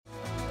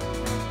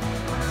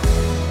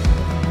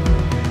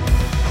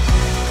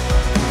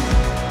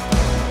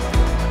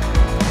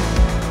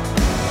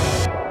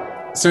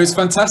So it's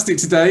fantastic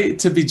today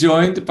to be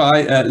joined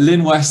by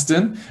Lynn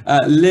Weston.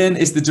 Lynn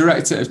is the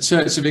Director of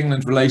Church of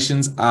England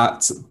Relations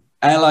at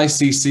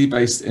LICC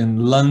based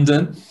in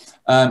London,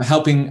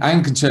 helping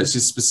Anglican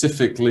churches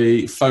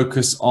specifically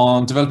focus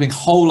on developing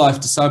whole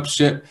life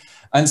discipleship.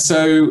 And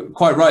so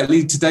quite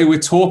rightly, today we're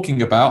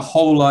talking about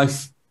whole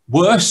life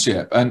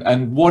worship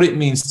and what it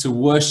means to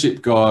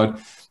worship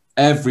God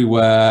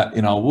everywhere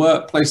in our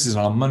workplaces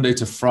on Monday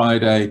to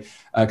Friday,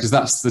 because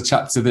that's the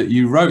chapter that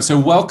you wrote. So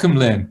welcome,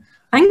 Lynn.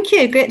 Thank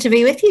you. Great to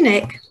be with you,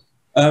 Nick.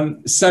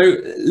 So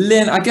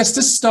Lynn, I guess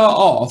to start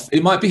off,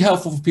 it might be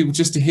helpful for people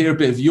just to hear a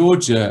bit of your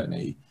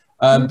journey,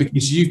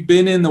 because you've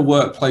been in the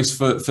workplace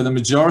for the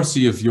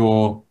majority of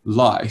your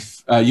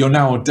life. You're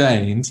now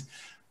ordained,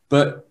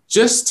 but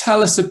just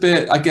tell us a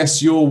bit, I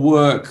guess, your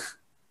work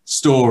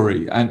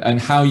story and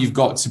how you've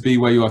got to be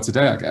where you are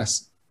today, I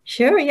guess.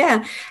 Sure,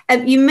 yeah.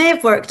 You may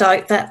have worked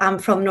out that I'm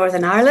from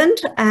Northern Ireland.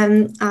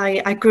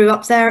 I grew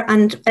up there,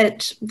 and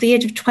at the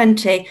age of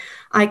 20,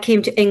 I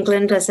came to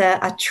England as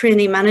a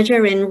trainee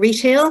manager in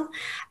retail.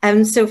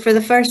 So for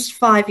the first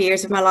 5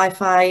 years of my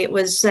life, I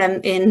was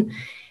in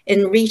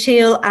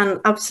retail and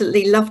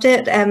absolutely loved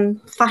it.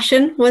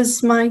 Fashion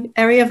was my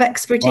area of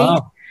expertise.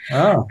 Wow.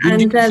 Oh,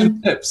 and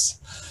some tips.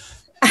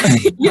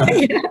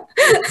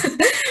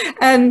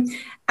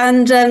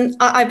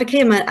 I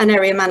became an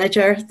area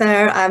manager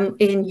there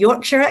in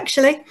Yorkshire,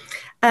 actually.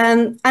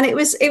 And it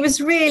was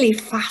really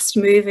fast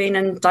moving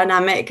and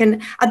dynamic.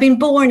 And I'd been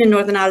born in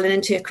Northern Ireland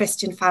into a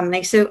Christian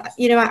family. So,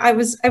 you know,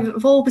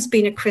 I've always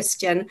been a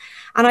Christian,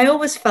 and I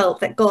always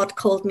felt that God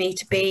called me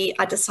to be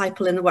a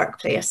disciple in the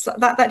workplace.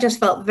 That just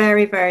felt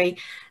very, very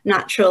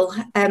natural.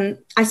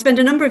 I spent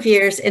a number of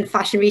years in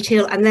fashion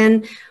retail, and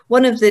then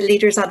one of the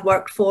leaders I'd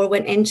worked for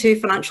went into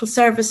financial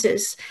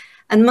services.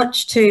 And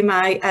much to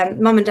my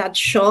mum and dad's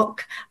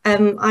shock,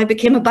 I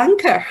became a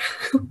banker,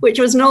 which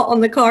was not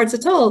on the cards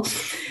at all.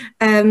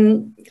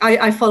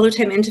 I followed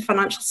him into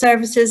financial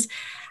services,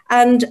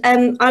 and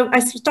I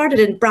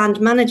started in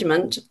brand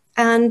management.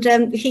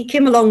 And he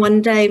came along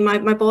one day,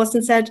 my boss,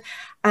 and said,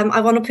 I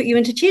want to put you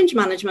into change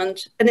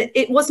management. And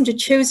it wasn't a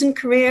chosen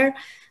career,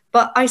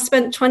 but I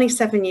spent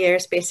 27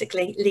 years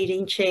basically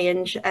leading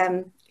change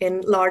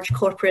in large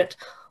corporate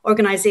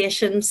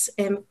organizations,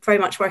 very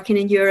much working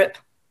in Europe.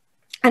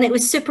 And it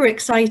was super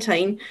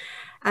exciting.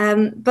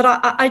 But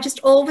I just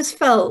always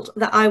felt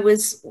that I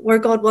was where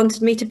God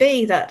wanted me to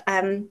be, that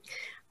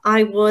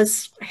I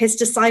was his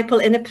disciple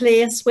in a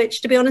place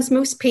which, to be honest,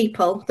 most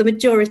people, the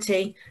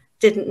majority,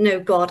 didn't know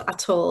God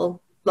at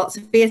all. Lots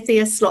of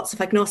atheists, lots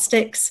of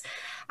agnostics.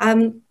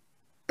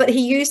 But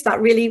he used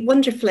that really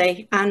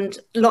wonderfully. And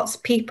lots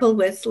of people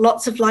with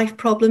lots of life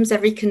problems,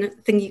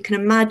 everything you can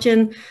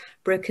imagine,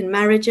 broken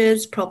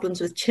marriages,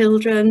 problems with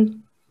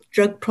children,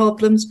 drug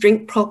problems,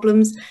 drink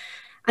problems.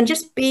 And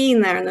just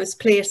being there in those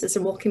places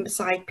and walking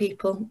beside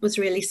people was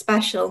really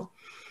special.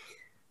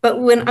 But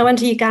when I went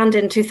to Uganda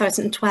in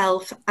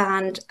 2012,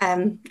 and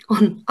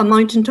on a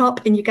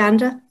mountaintop in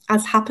Uganda,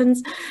 as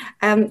happens,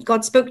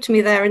 God spoke to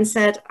me there and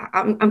said,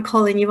 I'm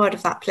calling you out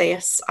of that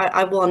place.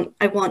 I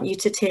want you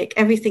to take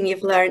everything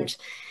you've learned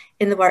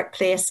in the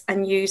workplace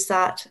and use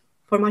that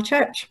for my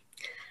church.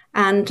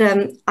 And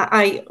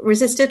I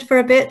resisted for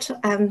a bit,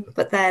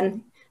 but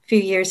then a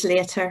few years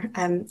later,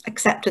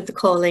 accepted the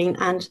calling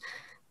and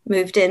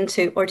moved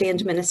into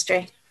ordained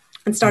ministry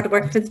and started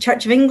working for the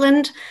Church of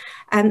England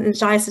in the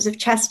Diocese of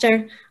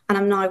Chester, and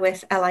I'm now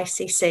with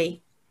LICC.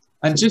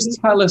 And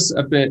just tell us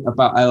a bit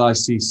about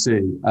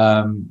LICC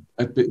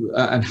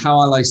and how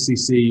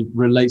LICC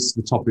relates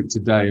to the topic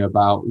today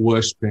about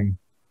worshipping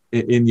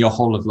in your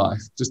whole of life.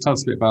 Just tell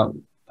us a bit about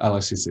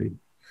LICC.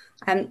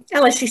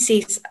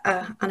 LICC is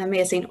an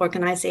amazing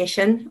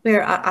organisation.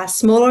 We're a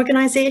small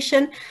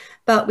organisation,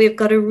 but we've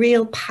got a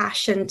real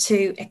passion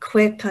to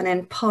equip and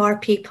empower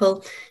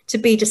people to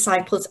be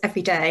disciples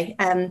every day.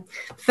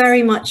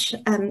 Very much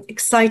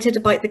excited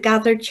about the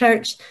gathered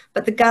church,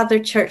 but the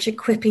gathered church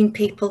equipping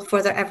people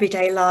for their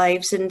everyday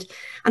lives and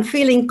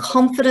feeling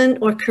confident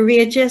or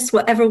courageous,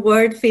 whatever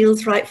word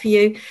feels right for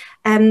you,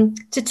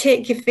 to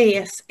take your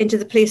faith into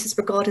the places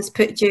where God has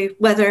put you,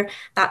 whether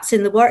that's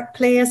in the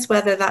workplace,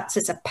 whether that's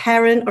as a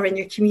parent or in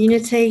your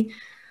community,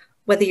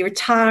 whether you're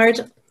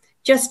retired,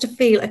 just to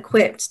feel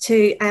equipped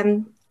to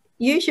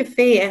use your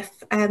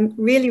faith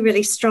really,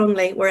 really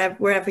strongly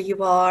wherever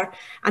you are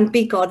and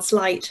be God's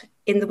light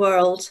in the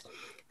world.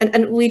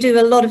 And we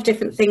do a lot of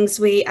different things.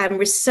 We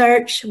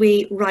research,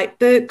 we write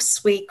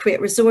books, we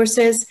create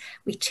resources,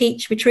 we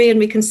teach, we train,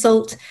 we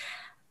consult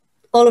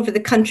all over the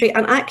country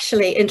and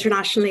actually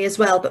internationally as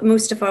well. But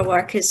most of our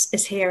work is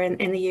here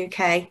in the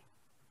UK.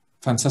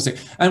 Fantastic.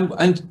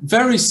 And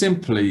very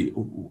simply,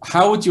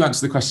 how would you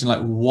answer the question,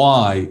 like,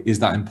 why is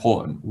that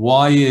important?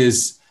 Why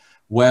is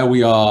where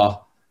we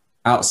are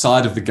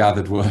outside of the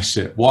gathered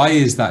worship, why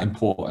is that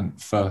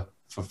important for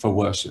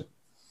worship?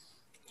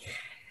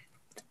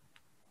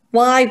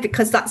 Why?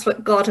 Because that's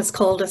what God has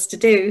called us to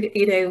do.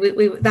 You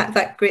know,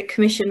 that Great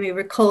Commission, we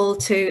were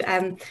called to,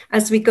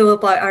 as we go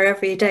about our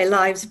everyday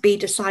lives, be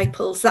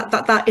disciples.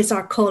 That is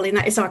our calling.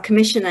 That is our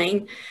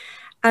commissioning.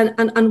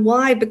 And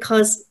why?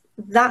 Because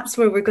that's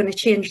where we're going to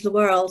change the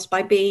world,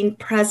 by being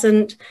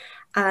present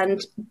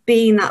and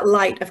being that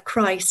light of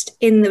Christ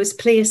in those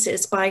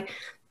places, by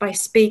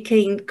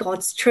speaking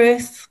God's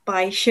truth,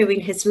 by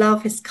showing his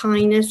love, his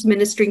kindness,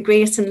 ministering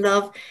grace and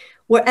love.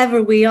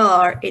 Wherever we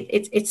are,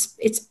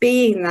 it's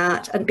being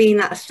that, and being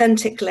that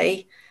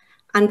authentically.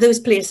 And those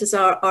places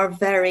are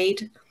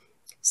varied.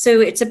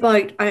 So it's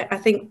about, I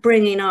think,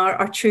 bringing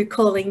our true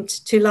calling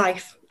to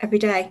life every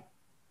day.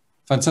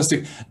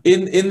 Fantastic.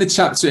 In the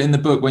chapter in the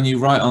book, when you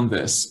write on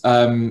this,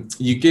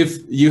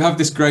 you have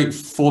this great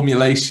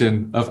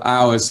formulation of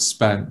hours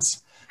spent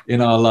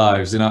in our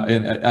lives,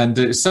 and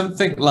it's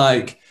something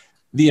like,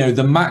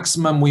 the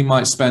maximum we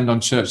might spend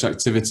on church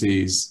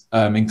activities,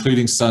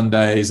 including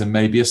Sundays and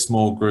maybe a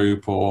small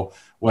group or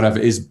whatever,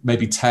 is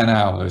maybe 10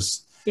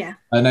 hours. Yeah.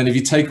 And then if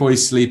you take away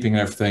sleeping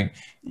and everything,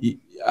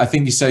 I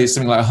think you say it's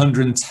something like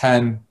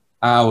 110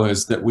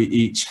 hours that we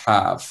each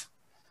have.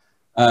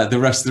 The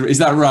rest of is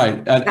that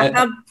right?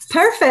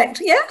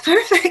 Perfect. Yeah,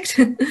 perfect.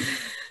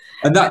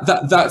 And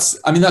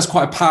that's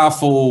quite a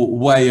powerful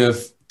way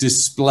of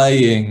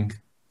displaying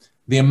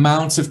the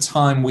amount of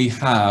time we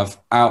have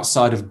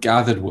outside of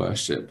gathered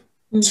worship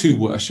to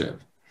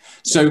worship.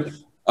 So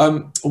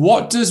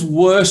what does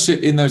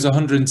worship in those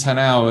 110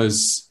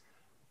 hours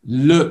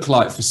look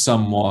like for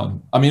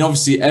someone? I mean,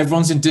 obviously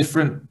everyone's in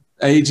different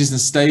ages and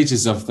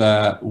stages of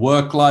their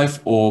work life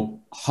or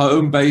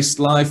home-based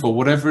life or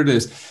whatever it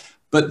is.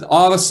 But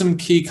are there some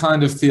key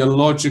kind of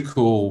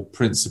theological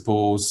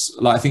principles?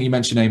 Like I think you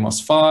mentioned Amos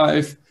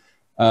 5,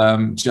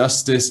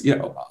 justice.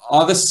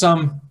 Are there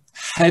some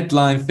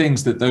headline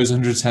things that those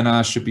 110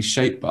 hours should be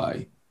shaped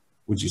by,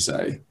 would you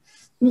say?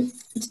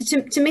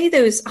 To me,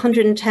 those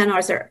 110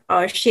 hours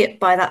are shaped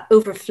by that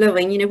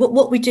overflowing.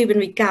 What we do when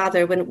we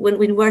gather, when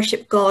we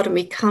worship God and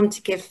we come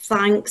to give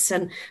thanks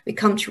and we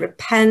come to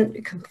repent,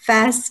 we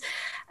confess,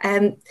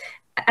 and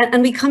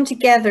we come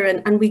together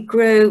and we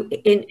grow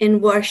in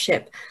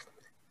worship.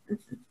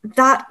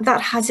 That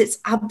has its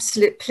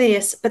absolute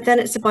place, but then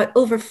it's about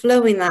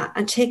overflowing that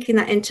and taking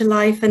that into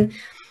life. And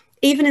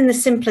even in the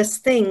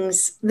simplest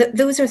things,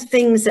 those are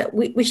things that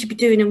we should be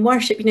doing in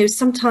worship.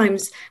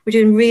 Sometimes we're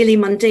doing really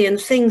mundane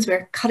things.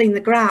 We're cutting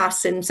the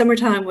grass in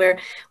summertime. We're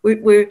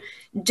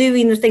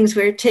doing the things.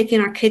 We're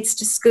taking our kids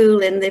to school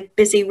in the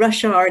busy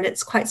rush hour, and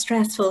it's quite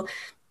stressful.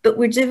 But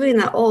we're doing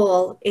that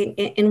all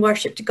in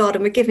worship to God,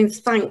 and we're giving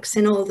thanks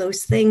in all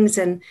those things,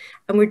 and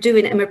we're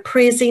doing it, and we're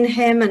praising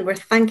him, and we're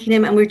thanking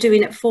him, and we're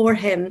doing it for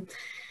him.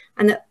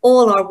 And that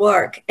all our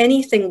work,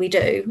 anything we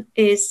do,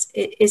 is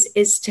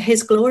to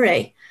his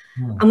glory.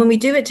 And when we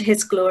do it to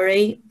his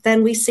glory,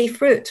 then we see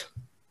fruit.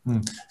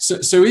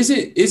 So is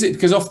it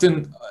because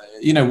often,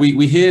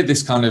 we hear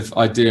this kind of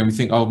idea and we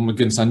think, oh my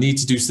goodness, I need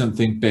to do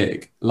something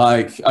big,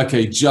 like,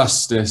 okay,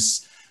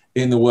 justice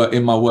in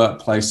my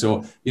workplace,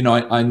 or,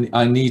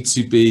 I need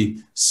to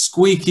be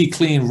squeaky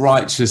clean,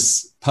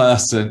 righteous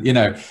person,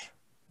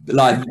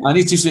 like I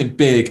need to do something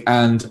big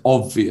and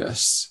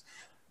obvious.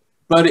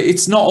 But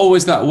it's not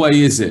always that way,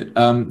 is it?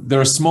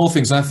 There are small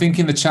things. And I think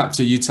in the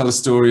chapter, you tell a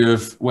story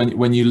of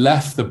when you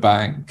left the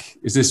bank.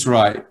 Is this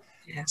right?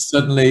 Yeah.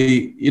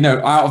 Suddenly,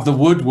 out of the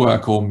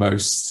woodwork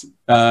almost.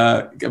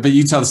 But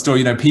you tell the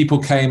story, people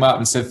came up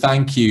and said,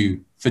 thank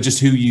you for just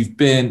who you've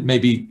been,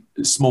 maybe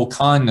small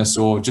kindness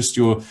or just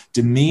your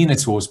demeanor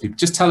towards people.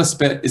 Just tell us a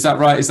bit. Is that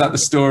right? Is that the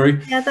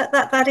story? Yeah,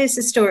 that is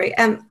the story.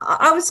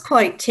 I was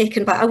quite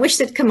taken by. I wish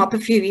they'd come up a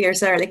few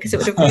years early, because it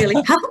would have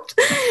really helped.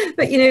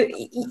 But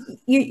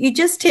you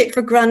just take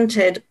for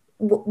granted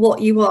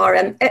what you are,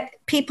 and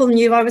people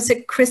knew I was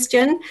a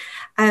Christian.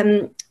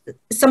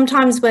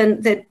 Sometimes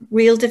when the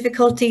real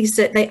difficulties,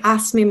 that they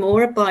asked me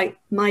more about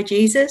my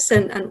Jesus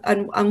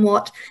and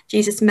what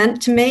Jesus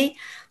meant to me.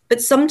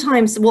 But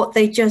sometimes what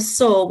they just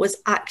saw was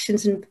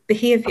actions and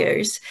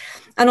behaviors.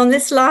 And on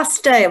this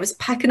last day, I was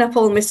packing up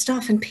all my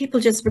stuff, and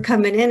people just were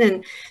coming in,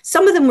 and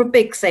some of them were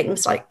big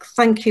things, like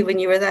thank you when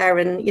you were there,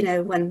 and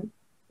when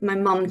my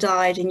mum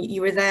died and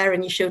you were there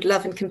and you showed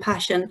love and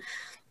compassion.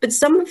 But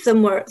some of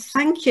them were,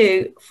 thank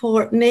you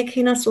for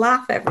making us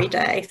laugh every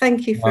day.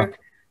 Thank you for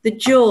the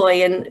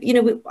joy. And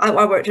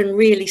I worked on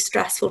really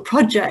stressful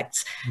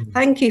projects.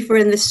 Thank you for,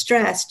 in the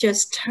stress,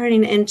 just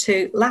turning it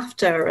into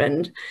laughter.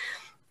 And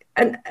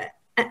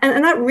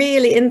that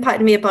really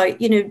impacted me about,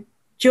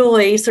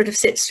 joy sort of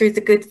sits through the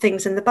good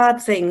things and the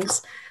bad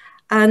things.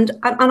 And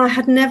I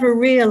had never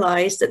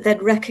realized that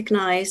they'd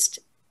recognized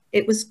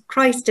it was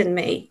Christ in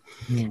me.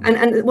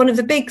 And one of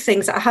the big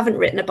things that I haven't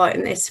written about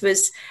in this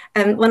was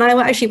when I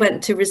actually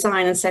went to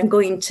resign and said I'm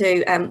going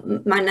to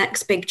my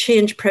next big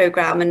change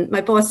program, and my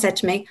boss said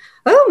to me,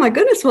 oh my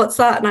goodness, what's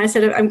that? And I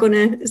said, I'm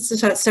going to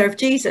serve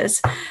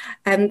Jesus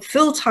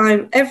full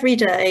time every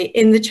day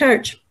in the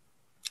church.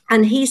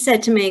 And he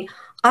said to me,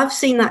 I've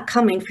seen that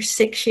coming for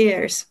 6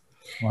 years.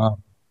 Wow.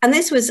 And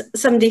this was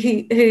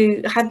somebody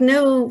who had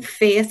no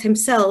faith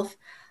himself,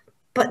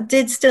 but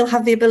did still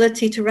have the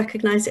ability to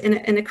recognize it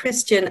in a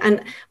Christian.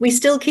 And we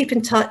still keep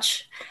in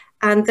touch,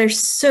 and they're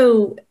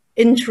so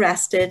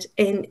interested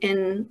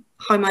in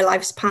how my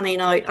life's panning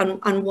out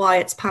and why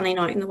it's panning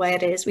out in the way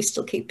it is. We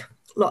still keep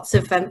lots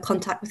of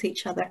contact with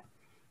each other.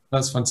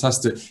 That's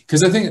fantastic,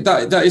 because I think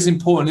that is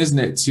important, isn't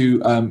it,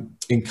 to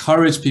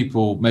encourage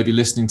people maybe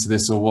listening to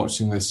this or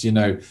watching this, you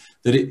know,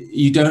 that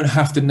you don't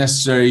have to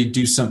necessarily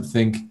do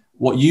something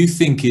what you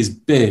think is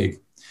big,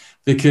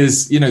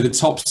 because, you know, the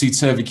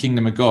topsy-turvy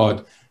kingdom of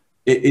God,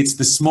 it's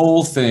the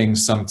small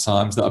things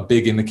sometimes that are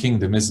big in the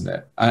kingdom, isn't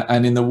it?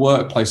 And in the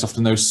workplace,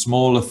 often those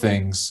smaller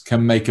things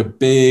can make a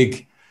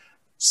big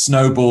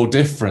snowball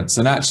difference,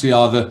 and actually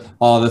are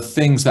the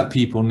things that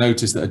people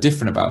notice that are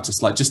different about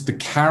us, like just the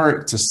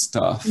character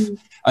stuff.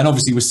 And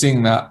obviously we're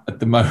seeing that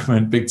at the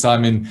moment big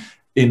time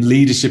in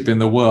leadership in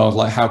the world,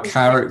 like how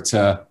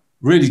character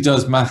really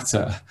does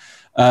matter.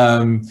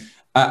 And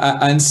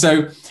I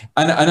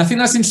think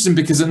that's interesting,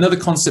 because another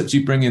concept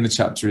you bring in the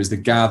chapter is the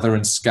gather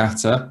and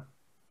scatter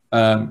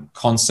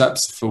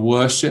concepts for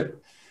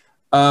worship.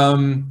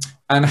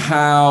 And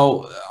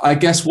how, I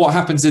guess, what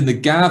happens in the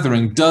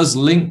gathering does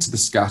link to the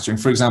scattering.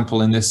 For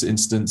example, in this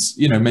instance,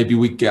 you know, maybe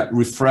we get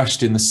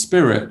refreshed in the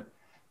spirit,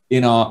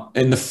 in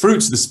the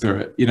fruits of the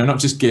spirit, you know, not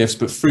just gifts,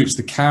 but fruits,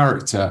 the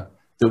character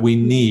that we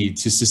need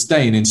to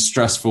sustain in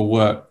stressful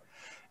work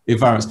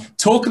environments.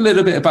 Talk a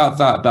little bit about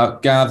that,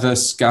 about gather,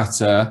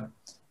 scatter,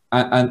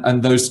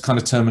 and those kind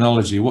of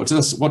terminology. What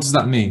does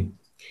that mean?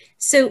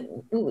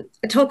 So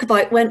I talk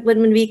about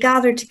when we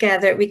gather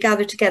together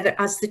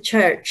as the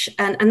church,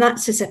 and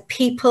that's as a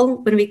people,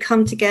 when we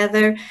come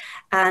together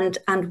and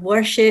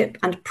worship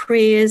and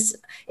praise.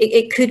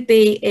 It could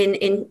be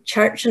in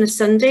church on a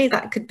Sunday,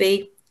 that could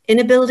be in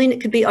a building,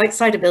 it could be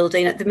outside a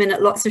building. At the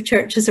minute, lots of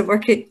churches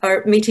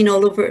are meeting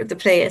all over the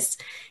place.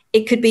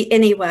 It could be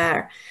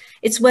anywhere.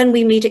 It's when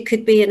we meet, it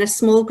could be in a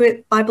small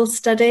group Bible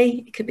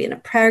study, it could be in a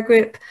prayer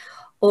group,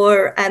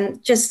 or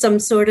just some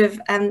sort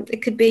of,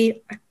 it could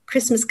be a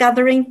Christmas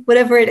gathering,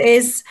 whatever it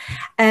is.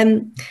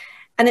 And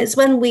it's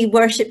when we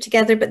worship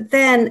together, but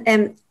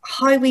then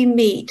how we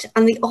meet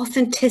and the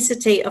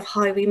authenticity of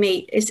how we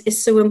meet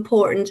is so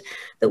important,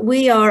 that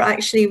we are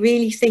actually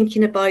really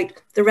thinking about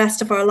the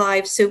rest of our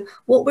lives. So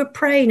what we're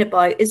praying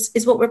about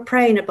is what we're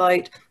praying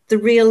about, the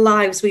real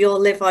lives we all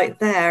live out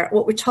there.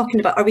 What we're talking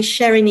about, are we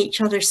sharing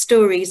each other's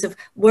stories of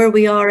where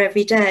we are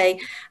every day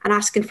and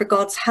asking for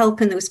God's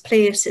help in those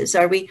places?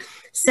 Are we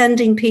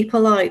sending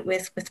people out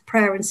with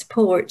prayer and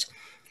support?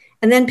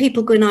 And then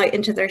people going out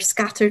into their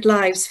scattered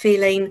lives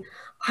feeling,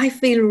 I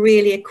feel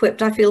really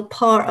equipped, I feel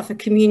part of a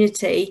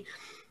community,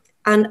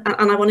 and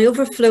I want to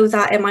overflow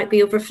that. It might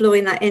be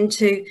overflowing that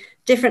into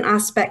different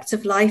aspects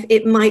of life.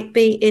 It might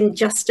be in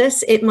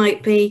justice, it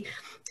might be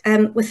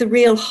with a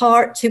real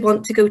heart to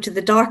want to go to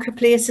the darker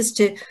places,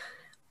 to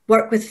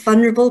work with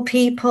vulnerable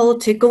people,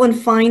 to go and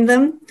find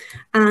them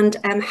and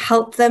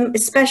help them,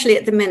 especially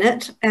at the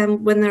minute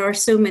when there are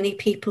so many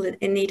people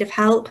in need of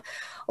help.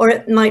 Or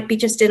it might be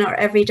just in our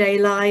everyday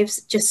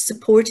lives, just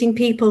supporting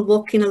people,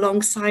 walking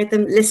alongside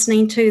them,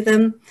 listening to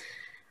them.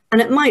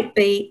 And it might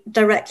be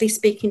directly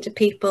speaking to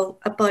people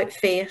about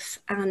faith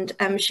and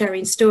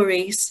sharing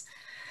stories.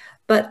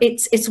 But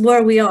it's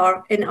where we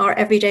are in our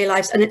everyday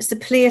lives, and it's the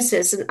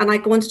places, and I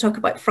go on to talk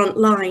about front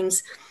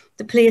lines,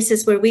 the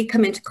places where we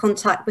come into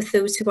contact with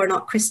those who are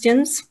not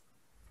Christians.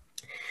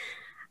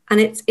 And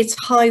it's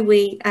how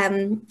we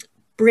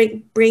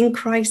bring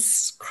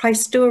Christ's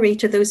story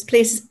to those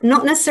places,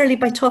 not necessarily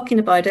by talking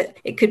about it.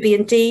 It could be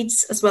in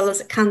deeds as well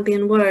as it can be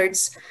in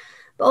words,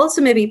 but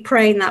also maybe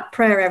praying that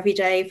prayer every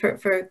day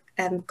for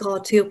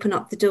God to open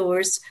up the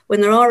doors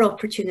when there are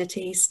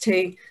opportunities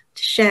to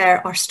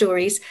share our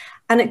stories.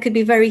 And it could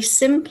be very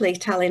simply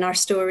telling our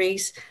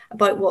stories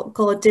about what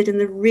God did in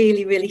the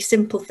really, really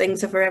simple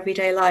things of our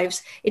everyday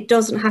lives. It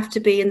doesn't have to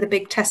be in the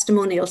big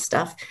testimonial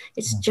stuff.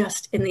 It's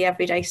just in the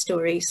everyday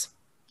stories.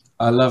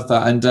 I love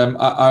that. And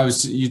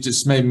you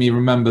just made me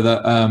remember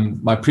that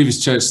my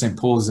previous church, St.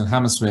 Paul's in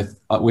Hammersmith,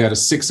 we had a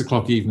 6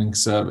 o'clock evening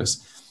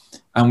service,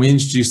 and we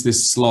introduced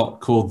this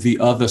slot called the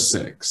other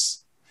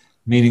 6,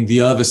 meaning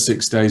the other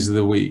 6 days of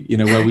the week, you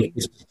know, where we,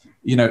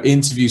 you know,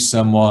 interview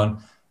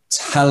someone,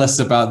 tell us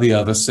about the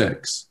other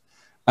 6.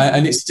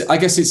 And I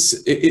guess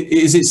is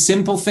it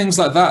simple things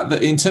like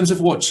that in terms of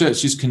what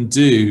churches can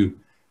do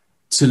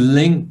to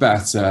link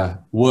better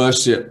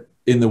worship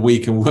in the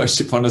week and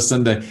worship on a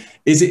Sunday?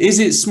 Is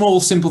it small,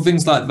 simple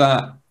things like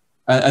that?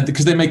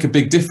 Because they make a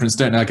big difference,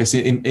 don't they, I guess,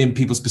 in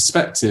people's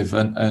perspective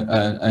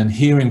and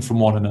hearing from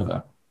one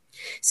another.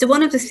 So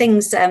one of the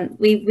things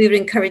we would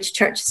encourage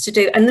churches to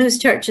do, and those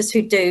churches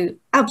who do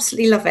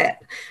absolutely love it,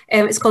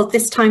 it's called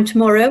This Time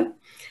Tomorrow.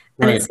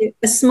 And right. It's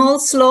a small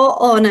slot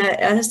on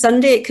a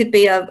Sunday. It could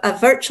be a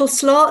virtual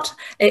slot.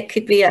 It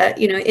could be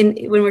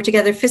when we're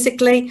together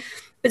physically.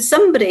 But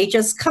somebody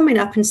just coming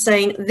up and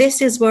saying,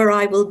 this is where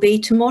I will be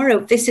tomorrow.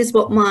 This is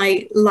what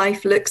my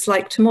life looks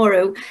like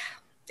tomorrow.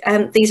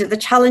 These are the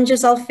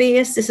challenges I'll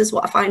face. This is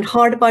what I find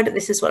hard about it.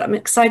 This is what I'm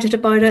excited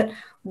about it.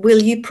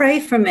 Will you pray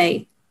for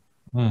me?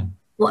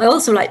 Will What I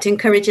also like to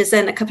encourage is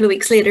then a couple of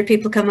weeks later,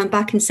 people coming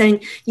back and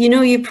saying, you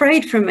know, you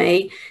prayed for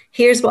me,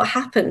 here's what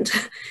happened.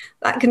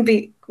 That can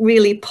be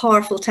really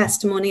powerful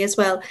testimony as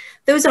well.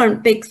 Those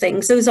aren't big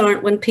things. Those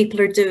aren't when people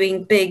are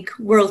doing big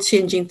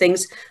world-changing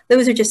things.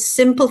 Those are just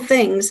simple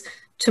things.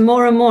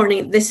 Tomorrow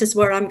morning, this is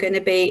where I'm going to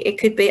be. It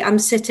could be I'm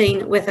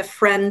sitting with a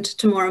friend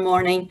tomorrow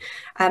morning,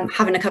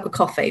 having a cup of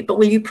coffee, but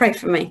will you pray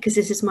for me? Because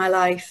this is my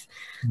life.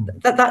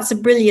 That's a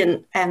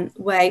brilliant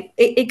way.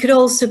 It could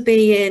also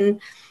be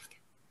in,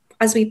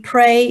 as we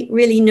pray,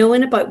 really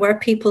knowing about where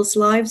people's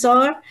lives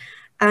are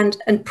and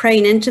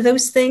praying into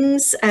those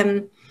things,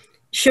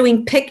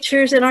 showing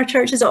pictures in our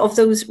churches of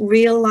those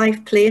real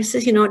life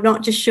places, you know,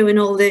 not just showing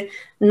all the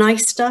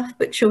nice stuff,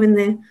 but showing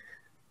the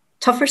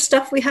tougher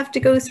stuff we have to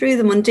go through,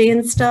 the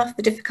mundane stuff,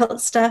 the difficult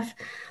stuff.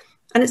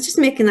 And it's just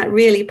making that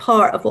really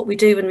part of what we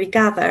do when we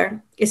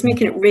gather, is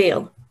making it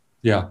real.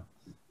 Yeah.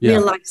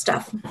 Real life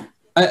stuff.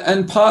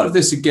 And part of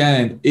this,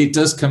 again, it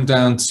does come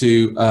down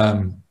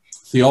to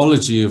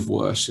theology of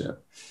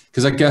worship.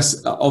 Because I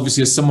guess,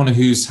 obviously, as someone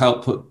who's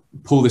helped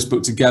pull this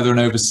book together and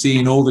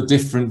overseen all the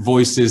different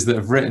voices that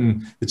have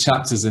written the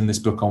chapters in this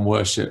book on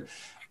worship,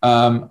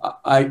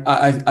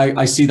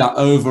 I see that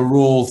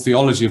overall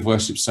theology of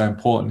worship so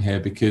important here.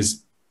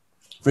 Because,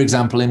 for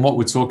example, in what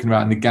we're talking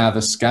about in the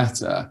Gather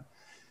Scatter,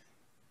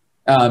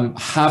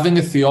 having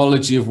a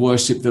theology of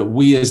worship that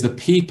we as the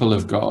people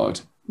of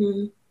God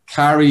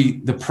carry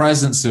the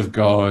presence of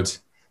God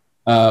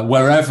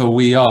wherever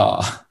we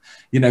are.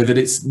 You know, that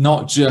it's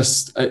not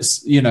just,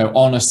 you know,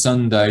 on a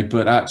Sunday,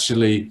 but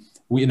actually,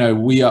 we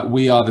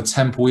are the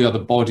temple, we are the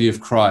body of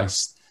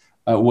Christ,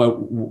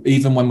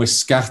 even when we're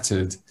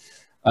scattered.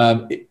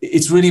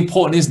 It's really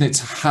important, isn't it,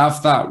 to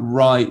have that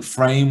right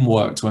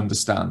framework to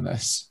understand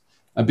this.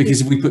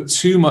 Because if we put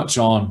too much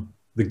on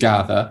the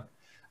gather,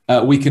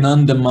 we can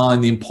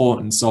undermine the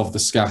importance of the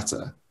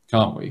scatter,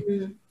 can't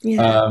we?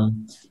 Yeah.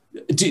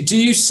 Do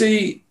you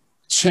see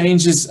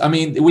changes? I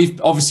mean, we've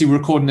obviously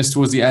recording this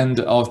towards the end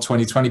of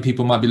 2020.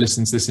 People might be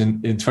listening to this in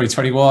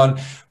 2021.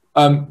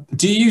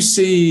 Do you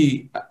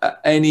see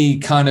any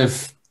kind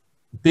of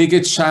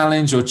bigger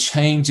challenge or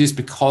changes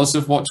because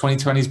of what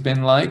 2020 has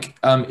been like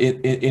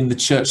in the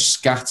church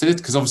scattered?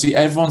 Because obviously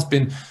everyone's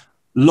been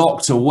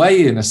locked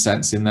away in a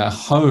sense in their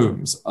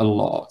homes a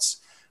lot.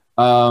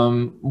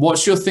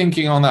 What's your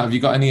thinking on that? Have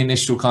you got any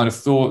initial kind of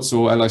thoughts,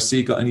 or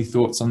LIC got any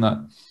thoughts on that?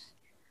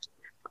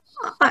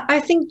 I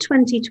think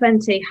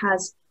 2020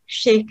 has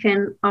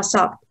shaken us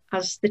up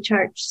as the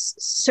church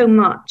so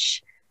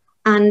much.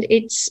 And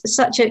it's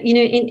such a, you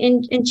know,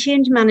 in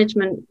change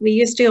management, we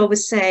used to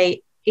always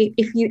say,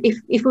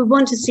 if we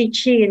want to see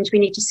change, we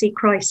need to see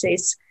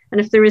crisis. And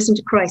if there isn't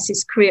a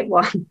crisis, create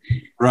one.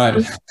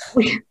 Right.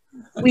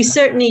 We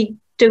certainly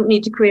don't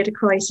need to create a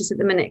crisis at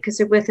the minute because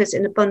they're with us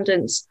in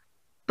abundance.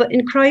 But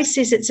in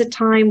crisis, it's a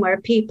time where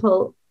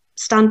people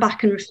stand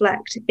back and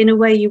reflect in a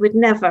way you would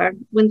never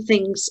when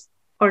things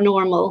are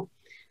normal.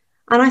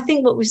 And I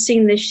think what we've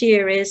seen this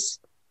year is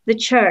the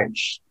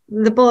church,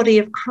 the body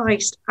of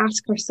Christ,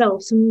 ask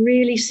ourselves some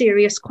really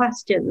serious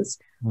questions,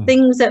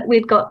 things that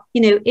we've got,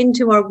 you know,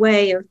 into our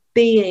way of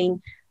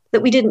being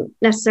that we didn't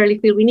necessarily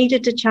feel we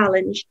needed to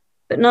challenge.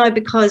 But now,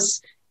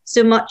 because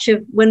so much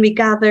of when we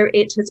gather,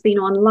 it has been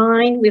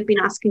online, we've been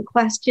asking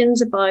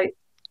questions about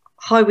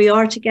how we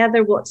are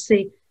together,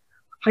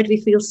 how do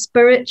we feel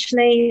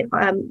spiritually,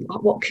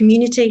 what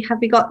community have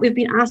we got? We've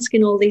been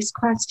asking all these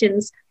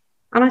questions.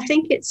 And I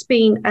think it's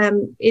been,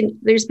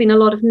 there's been a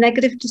lot of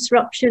negative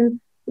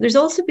disruption. There's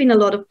also been a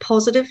lot of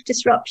positive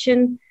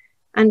disruption,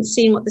 and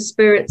seeing what the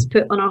Spirit's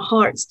put on our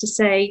hearts to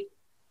say,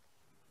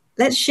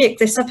 let's shake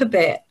this up a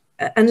bit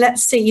and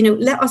let's see, you know,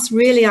 let us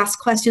really ask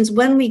questions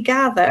when we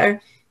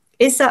gather.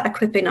 Is that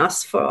equipping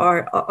us for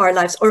our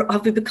lives, or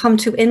have we become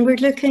too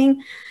inward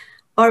looking?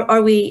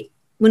 Are we,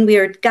 when we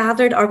are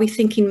gathered, are we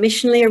thinking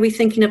missionally? Are we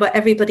thinking about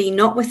everybody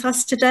not with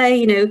us today?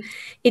 You know,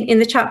 in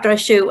the chapter I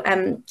show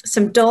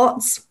some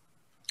dots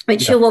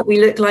which show what we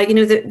look like, you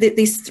know,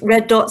 these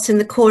red dots in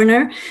the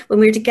corner. When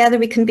we're together,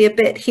 we can be a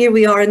bit, here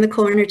we are in the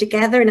corner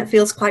together and it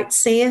feels quite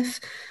safe.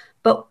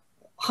 But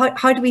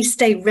how do we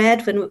stay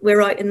red when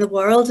we're out in the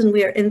world and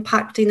we're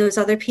impacting those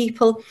other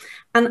people?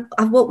 And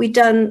what we've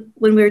done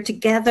when we're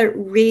together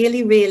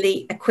really,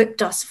 really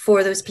equipped us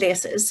for those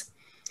places.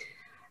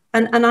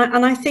 And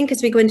I think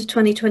as we go into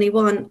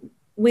 2021,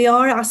 we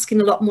are asking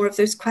a lot more of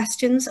those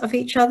questions of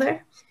each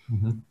other.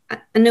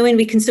 And knowing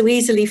we can so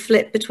easily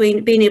flip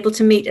between being able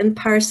to meet in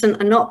person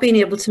and not being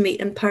able to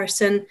meet in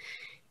person,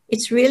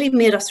 it's really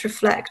made us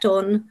reflect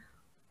on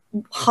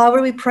how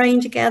are we praying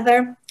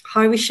together?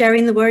 How are we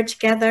sharing the word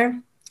together?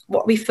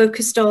 What we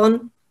focused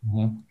on?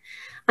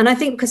 And I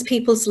think because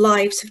people's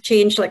lives have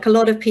changed, like a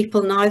lot of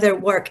people now, their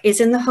work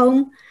is in the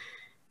home.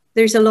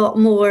 There's a lot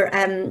more,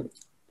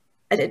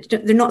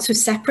 they're not so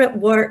separate.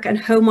 Work and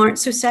home aren't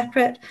so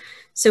separate.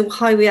 So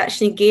how we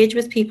actually engage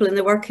with people in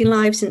their working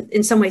lives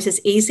in some ways is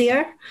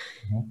easier.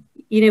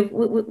 You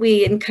know,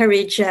 we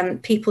encourage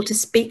people to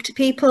speak to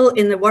people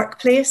in their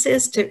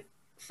workplaces, to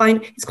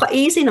find, it's quite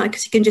easy now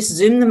because you can just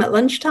Zoom them at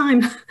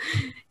lunchtime.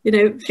 you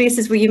know,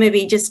 places where you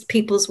maybe just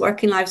people's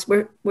working lives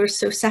were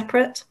so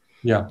separate.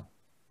 Yeah,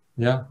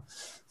 yeah.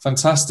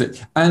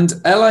 Fantastic. And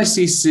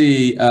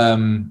LICC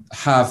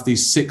have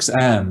these 6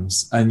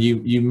 M's, and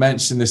you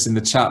mentioned this in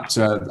the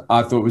chapter.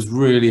 I thought it was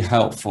really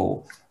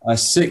helpful.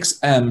 6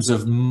 M's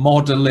of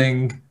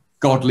modeling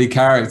godly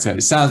character.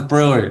 It sounds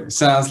brilliant. It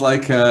sounds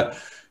like,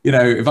 you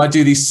know, if I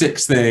do these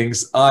 6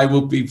 things, I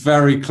will be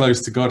very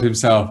close to God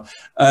himself.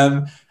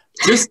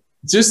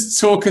 Just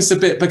talk us a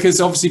bit,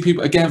 because obviously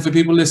people, again, for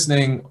people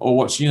listening or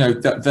watching, you know,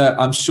 that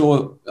I'm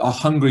sure are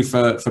hungry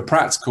for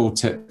practical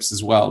tips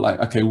as well. Like,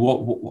 okay,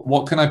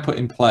 what can I put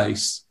in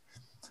place?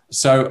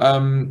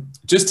 So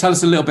just tell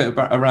us a little bit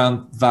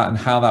around that and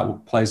how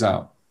that plays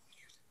out.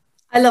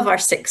 I love our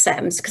 6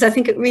 M's because I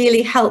think it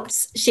really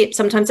helps shape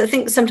sometimes. I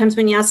think sometimes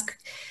when you ask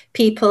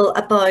people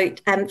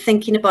about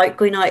thinking about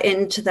going out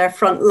into their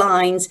front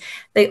lines,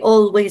 they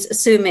always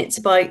assume it's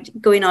about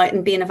going out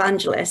and being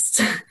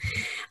evangelists.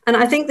 And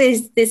I think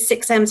these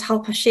 6 M's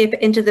help us shape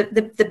it into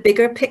the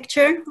bigger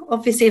picture.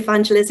 Obviously,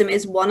 evangelism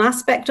is one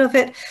aspect of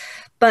it,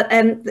 but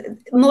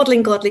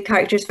modeling godly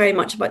character is very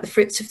much about the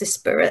fruits of the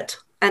Spirit.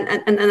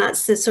 And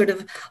that's the sort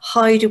of,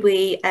 how do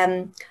we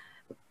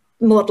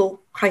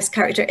model Christ's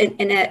character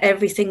in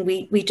everything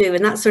we do?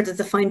 And that's sort of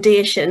the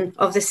foundation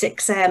of the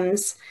 6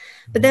 M's.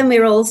 But then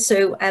we're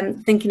also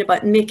thinking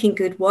about making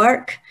good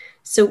work.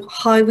 So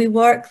how we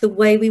work, the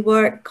way we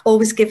work,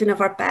 always giving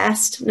of our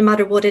best, no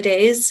matter what it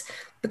is,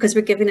 because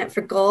we're giving it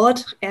for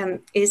God,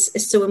 is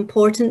so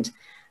important.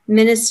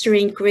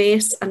 Ministering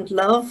grace and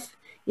love.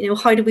 You know,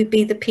 how do we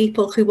be the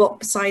people who walk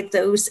beside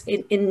those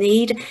in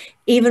need,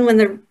 even when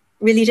they're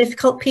really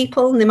difficult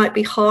people and they might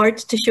be hard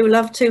to show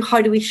love to?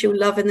 How do we show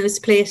love in those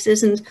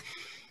places? And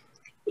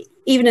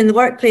even in the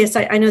workplace,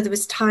 I know there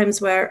was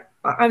times where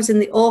I was in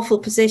the awful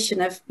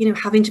position of, you know,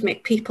 having to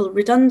make people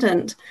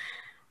redundant.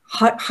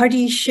 How do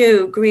you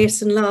show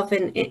grace and love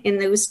in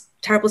those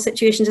terrible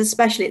situations,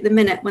 especially at the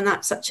minute when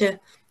that's such a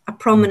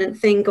prominent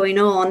thing going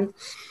on?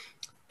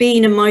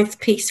 Being a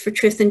mouthpiece for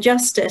truth and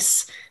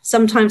justice.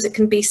 Sometimes it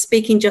can be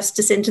speaking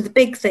justice into the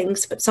big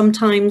things, but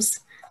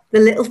sometimes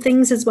the little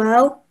things as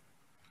well.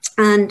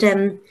 And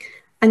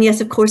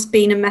yes, of course,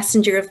 being a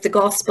messenger of the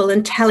gospel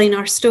and telling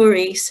our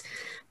stories.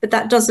 But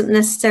that doesn't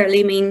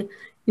necessarily mean,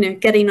 you know,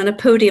 getting on a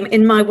podium.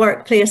 In my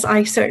workplace,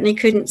 I certainly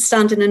couldn't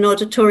stand in an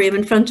auditorium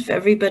in front of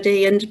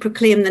everybody and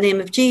proclaim the name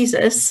of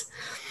Jesus.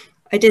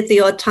 I did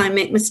the odd time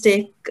make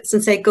mistakes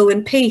and say, go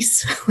in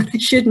peace, when I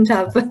shouldn't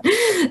have, but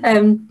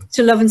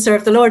to love and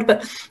serve the Lord.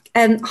 But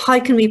how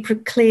can we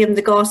proclaim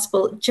the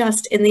gospel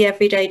just in the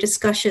everyday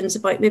discussions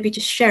about maybe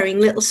just sharing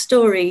little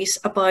stories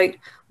about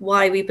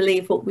why we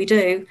believe what we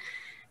do?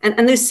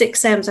 And those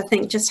 6 M's, I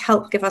think, just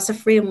help give us a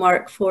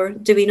framework for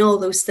doing all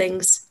those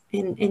things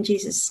in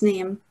Jesus'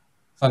 name.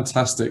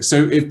 Fantastic. So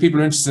if people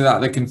are interested in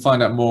that, they can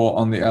find out more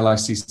on the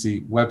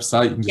LICC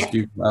website. You can just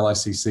Google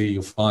LICC,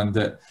 you'll find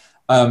it.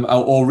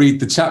 Or read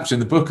the chapter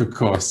in the book, of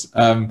course.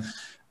 And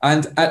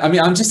I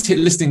mean, I'm just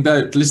listening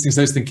to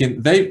those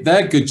thinking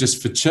they're good just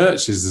for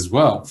churches as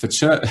well. For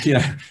church, you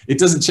know,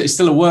 it's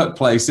still a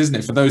workplace, isn't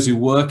it? For those who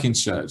work in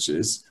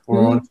churches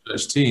or on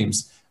church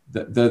teams,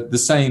 the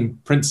same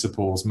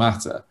principles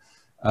matter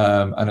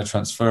and are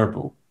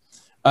transferable.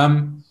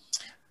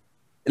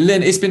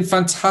 Lynn, it's been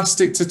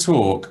fantastic to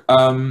talk.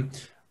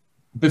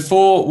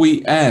 Before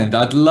we end,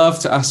 I'd love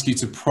to ask you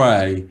to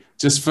pray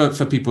just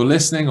for people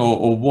listening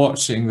or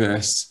watching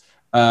this,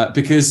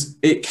 because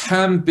it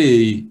can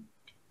be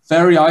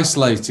very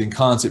isolating,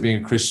 can't it,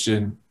 being a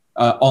Christian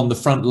on the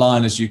front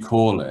line, as you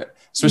call it,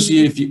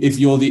 especially if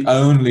you're the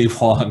only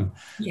one,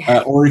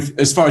 or if,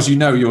 as far as you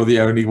know, you're the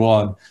only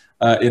one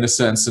in a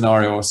certain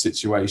scenario or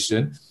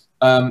situation.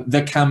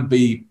 There can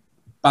be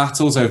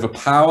battles over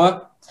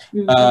power.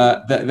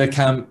 There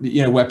can,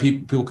 you know, where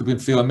people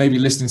could feel, and maybe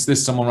listening to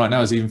this, someone right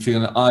now is even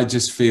feeling, I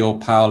just feel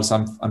powerless.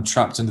 I'm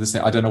trapped into this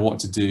thing. I don't know what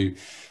to do.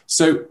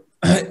 So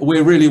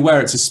we're really aware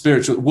it's a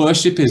spiritual,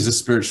 worship is a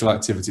spiritual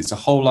activity. It's a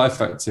whole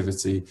life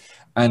activity,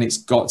 and it's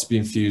got to be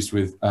infused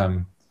with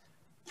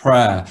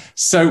prayer.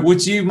 So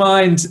would you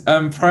mind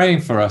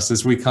praying for us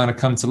as we kind of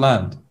come to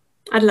land?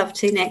 I'd love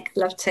to, Nick.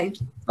 Love to.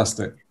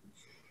 Fantastic.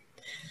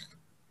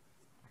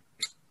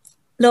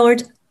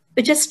 Lord,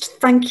 we just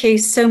thank you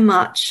so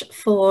much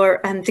for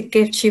the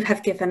gift you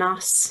have given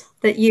us,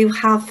 that you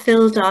have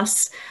filled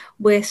us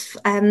with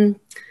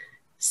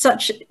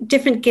such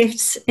different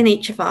gifts in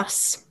each of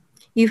us.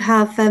 You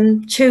have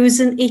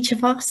chosen each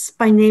of us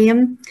by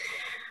name.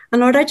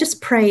 And Lord, I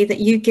just pray that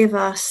you give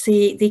us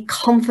the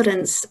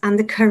confidence and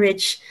the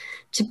courage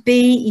to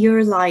be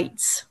your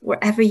lights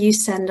wherever you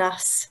send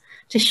us,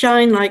 to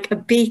shine like a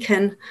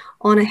beacon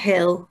on a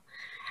hill,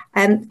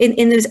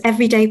 in those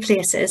everyday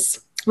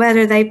places,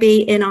 whether they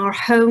be in our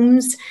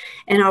homes,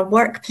 in our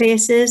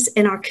workplaces,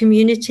 in our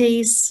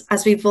communities,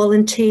 as we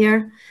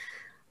volunteer.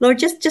 Lord,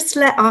 just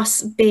let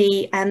us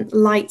be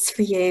lights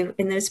for you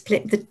in those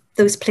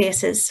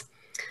places.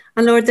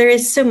 And Lord, there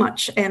is so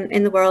much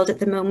in the world at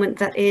the moment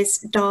that is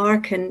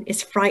dark and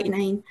is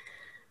frightening.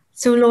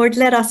 So Lord,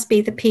 let us be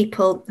the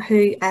people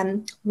who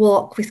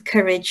walk with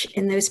courage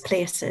in those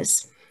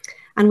places.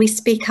 and we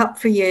speak up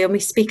for you, and we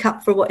speak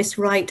up for what is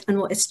right and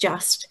what is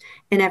just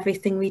in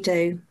everything we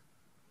do.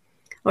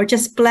 Or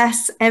just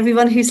bless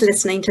everyone who's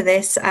listening to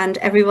this and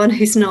everyone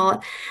who's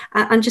not,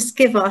 and just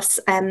give us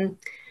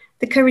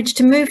the courage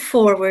to move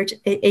forward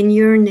in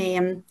your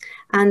name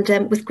and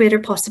with greater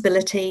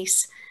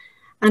possibilities.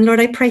 And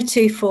Lord, I pray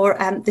too for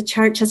the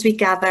church as we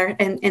gather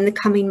in the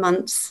coming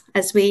months,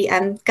 as we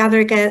gather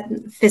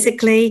again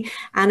physically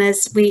and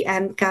as we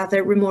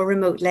gather more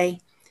remotely.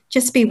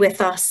 Just be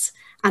with us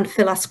and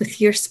fill us with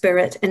your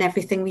spirit in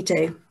everything we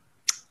do.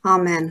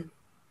 Amen.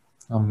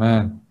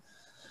 Amen.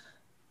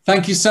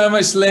 Thank you so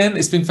much, Lynn.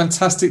 It's been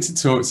fantastic to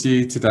talk to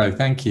you today.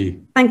 Thank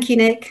you. Thank you,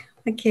 Nick.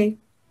 Thank you.